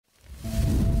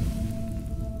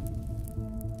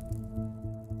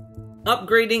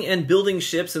Upgrading and building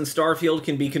ships in Starfield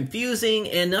can be confusing,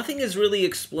 and nothing is really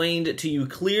explained to you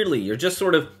clearly. You're just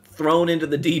sort of thrown into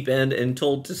the deep end and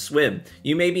told to swim.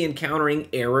 You may be encountering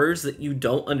errors that you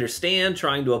don't understand,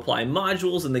 trying to apply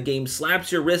modules and the game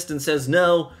slaps your wrist and says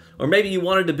no, or maybe you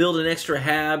wanted to build an extra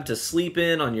hab to sleep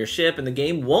in on your ship and the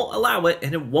game won't allow it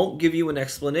and it won't give you an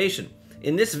explanation.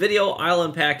 In this video, I'll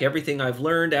unpack everything I've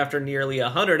learned after nearly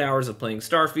 100 hours of playing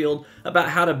Starfield about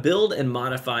how to build and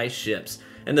modify ships.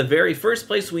 And the very first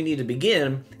place we need to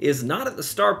begin is not at the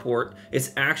starport,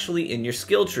 it's actually in your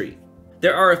skill tree.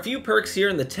 There are a few perks here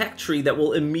in the tech tree that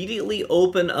will immediately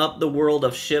open up the world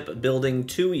of ship building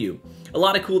to you. A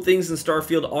lot of cool things in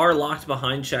Starfield are locked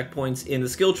behind checkpoints in the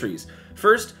skill trees.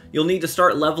 First, you'll need to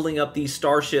start leveling up the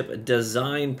Starship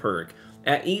Design perk.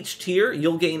 At each tier,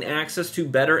 you'll gain access to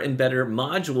better and better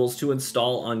modules to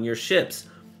install on your ships.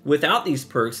 Without these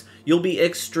perks, you'll be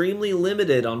extremely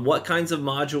limited on what kinds of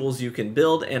modules you can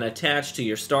build and attach to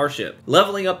your starship.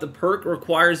 Leveling up the perk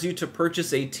requires you to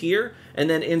purchase a tier and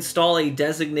then install a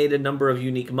designated number of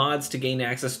unique mods to gain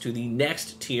access to the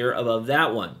next tier above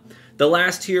that one. The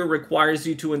last tier requires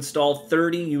you to install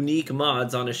 30 unique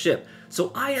mods on a ship.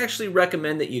 So I actually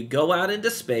recommend that you go out into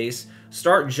space,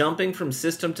 start jumping from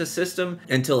system to system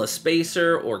until a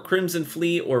Spacer or Crimson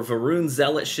Fleet or Varun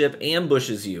Zealot ship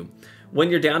ambushes you. When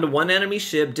you're down to one enemy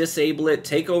ship, disable it,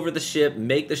 take over the ship,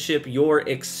 make the ship your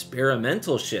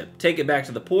experimental ship. Take it back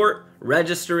to the port,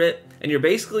 register it, and you're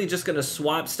basically just going to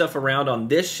swap stuff around on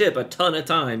this ship a ton of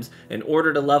times in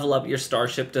order to level up your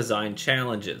Starship Design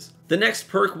challenges. The next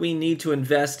perk we need to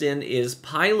invest in is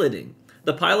piloting.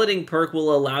 The piloting perk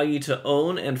will allow you to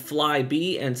own and fly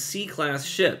B and C class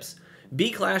ships.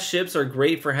 B-class ships are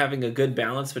great for having a good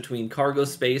balance between cargo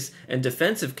space and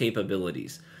defensive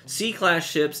capabilities. C-class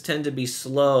ships tend to be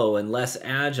slow and less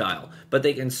agile, but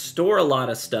they can store a lot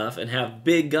of stuff and have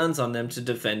big guns on them to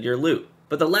defend your loot.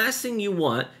 But the last thing you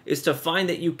want is to find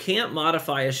that you can't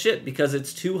modify a ship because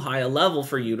it's too high a level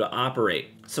for you to operate.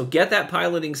 So get that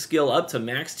piloting skill up to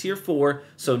max tier 4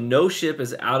 so no ship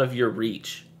is out of your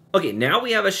reach. Okay, now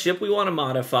we have a ship we want to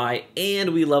modify,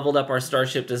 and we leveled up our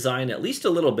Starship Design at least a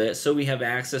little bit so we have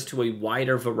access to a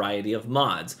wider variety of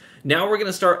mods. Now we're going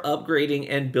to start upgrading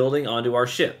and building onto our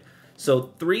ship.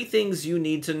 So 3 things you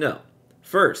need to know.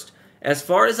 First, as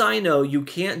far as I know, you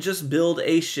can't just build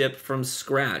a ship from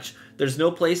scratch. There's no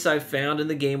place I've found in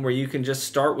the game where you can just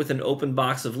start with an open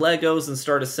box of Legos and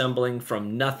start assembling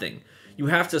from nothing. You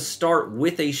have to start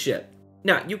with a ship.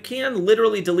 Now, you can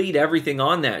literally delete everything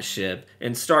on that ship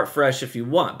and start fresh if you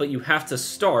want, but you have to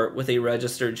start with a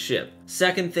registered ship.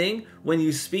 Second thing, when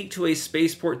you speak to a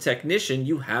spaceport technician,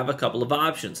 you have a couple of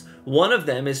options. One of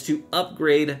them is to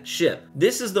upgrade ship.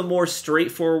 This is the more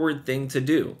straightforward thing to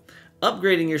do.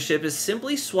 Upgrading your ship is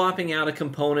simply swapping out a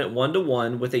component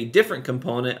one-to-one with a different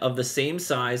component of the same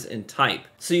size and type.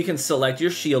 So you can select your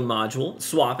shield module,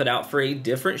 swap it out for a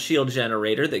different shield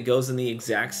generator that goes in the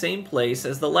exact same place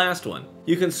as the last one.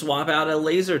 You can swap out a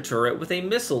laser turret with a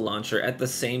missile launcher at the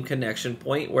same connection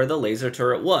point where the laser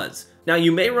turret was. Now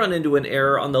you may run into an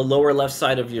error on the lower left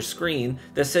side of your screen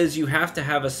that says you have to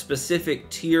have a specific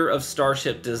tier of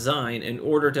Starship Design in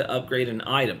order to upgrade an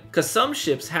item, because some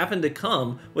ships happen to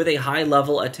come with a high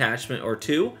level attachment or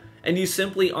two, and you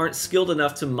simply aren't skilled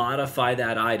enough to modify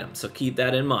that item, so keep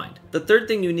that in mind. The third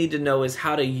thing you need to know is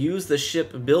how to use the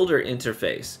ship builder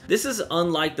interface. This is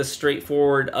unlike the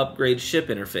straightforward upgrade ship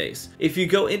interface. If you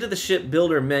go into the ship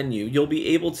builder menu, you'll be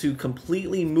able to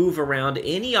completely move around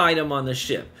any item on the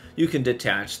ship. You can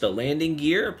detach the landing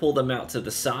gear, pull them out to the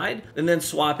side, and then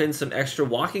swap in some extra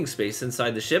walking space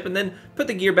inside the ship, and then put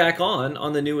the gear back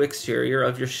on the new exterior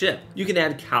of your ship. You can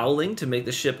add cowling to make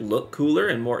the ship look cooler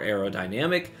and more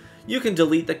aerodynamic. You can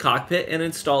delete the cockpit and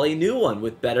install a new one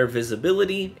with better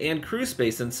visibility and crew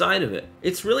space inside of it.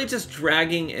 It's really just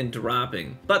dragging and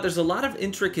dropping, but there's a lot of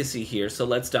intricacy here, so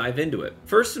let's dive into it.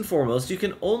 First and foremost, you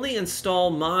can only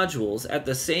install modules at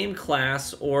the same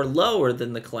class or lower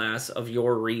than the class of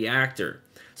your reactor.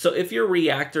 So if your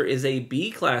reactor is a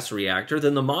B-class reactor,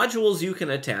 then the modules you can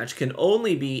attach can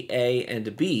only be A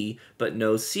and B, but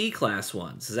no C-class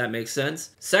ones. Does that make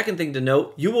sense? Second thing to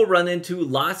note, you will run into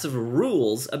lots of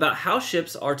rules about how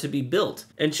ships are to be built,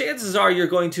 and chances are you're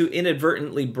going to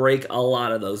inadvertently break a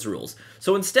lot of those rules.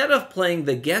 So instead of playing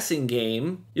the guessing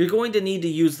game, you're going to need to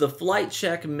use the flight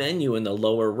check menu in the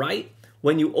lower right.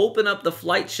 When you open up the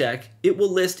flight check, it will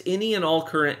list any and all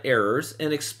current errors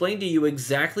and explain to you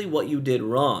exactly what you did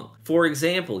wrong. For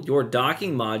example, your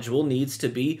docking module needs to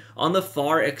be on the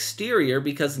far exterior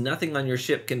because nothing on your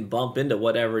ship can bump into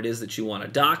whatever it is that you want to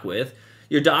dock with.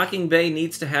 Your docking bay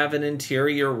needs to have an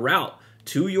interior route.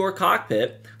 to your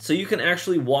cockpit, so you can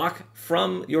actually walk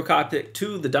from your cockpit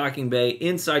to the docking bay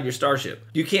inside your starship.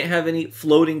 You can't have any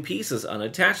floating pieces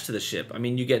unattached to the ship. I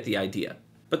mean, you get the idea.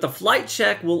 But the flight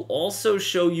check will also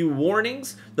show you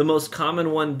warnings, the most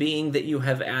common one being that you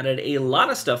have added a lot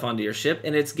of stuff onto your ship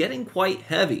and it's getting quite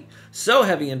heavy. So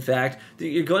heavy, in fact, that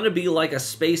you're going to be like a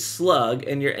space slug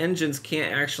and your engines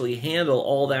can't actually handle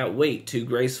all that weight too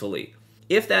gracefully.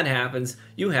 If that happens,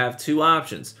 you have two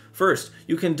options. First,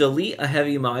 you can delete a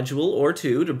heavy module or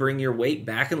two to bring your weight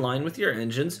back in line with your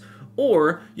engines,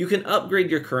 or you can upgrade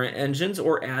your current engines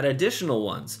or add additional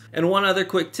ones. And one other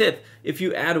quick tip, if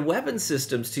you add weapon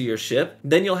systems to your ship,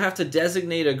 then you'll have to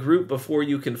designate a group before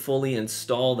you can fully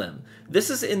install them. This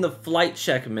is in the flight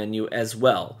check menu as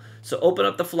well. So open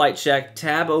up the flight check,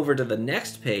 tab over to the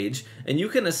next page, and you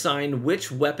can assign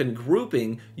which weapon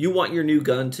grouping you want your new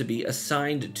gun to be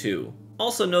assigned to.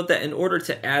 Also note that in order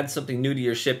to add something new to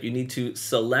your ship, you need to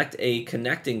select a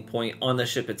connecting point on the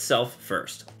ship itself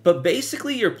first. But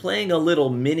basically, you're playing a little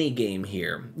mini game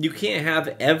here. You can't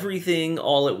have everything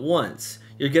all at once.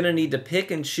 You're going to need to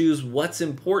pick and choose what's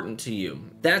important to you.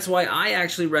 That's why I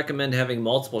actually recommend having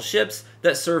multiple ships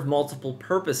that serve multiple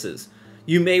purposes.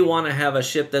 You may want to have a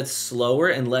ship that's slower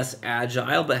and less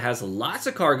agile but has lots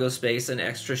of cargo space and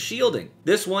extra shielding.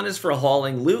 This one is for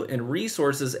hauling loot and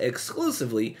resources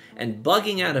exclusively and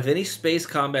bugging out of any space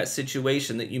combat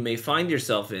situation that you may find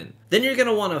yourself in. Then you're going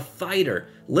to want a fighter,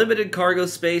 limited cargo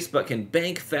space but can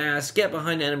bank fast, get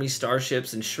behind enemy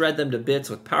starships and shred them to bits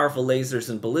with powerful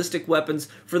lasers and ballistic weapons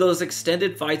for those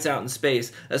extended fights out in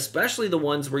space, especially the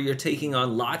ones where you're taking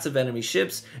on lots of enemy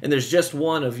ships and there's just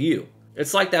one of you.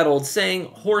 It's like that old saying,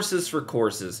 horses for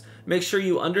courses. Make sure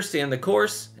you understand the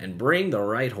course and bring the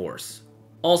right horse.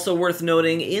 Also worth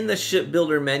noting, in the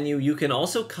shipbuilder menu, you can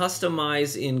also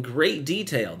customize in great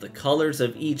detail the colors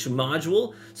of each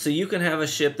module, so you can have a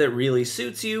ship that really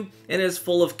suits you and is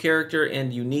full of character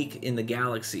and unique in the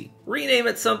galaxy. Rename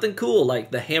it something cool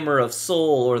like the Hammer of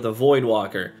Soul or the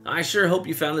Voidwalker. I sure hope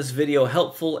you found this video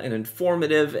helpful and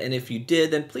informative, and if you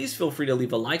did, then please feel free to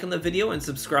leave a like on the video and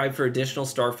subscribe for additional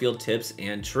Starfield tips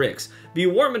and tricks. Be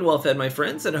warm and well fed, my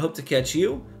friends, and I hope to catch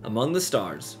you among the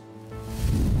stars.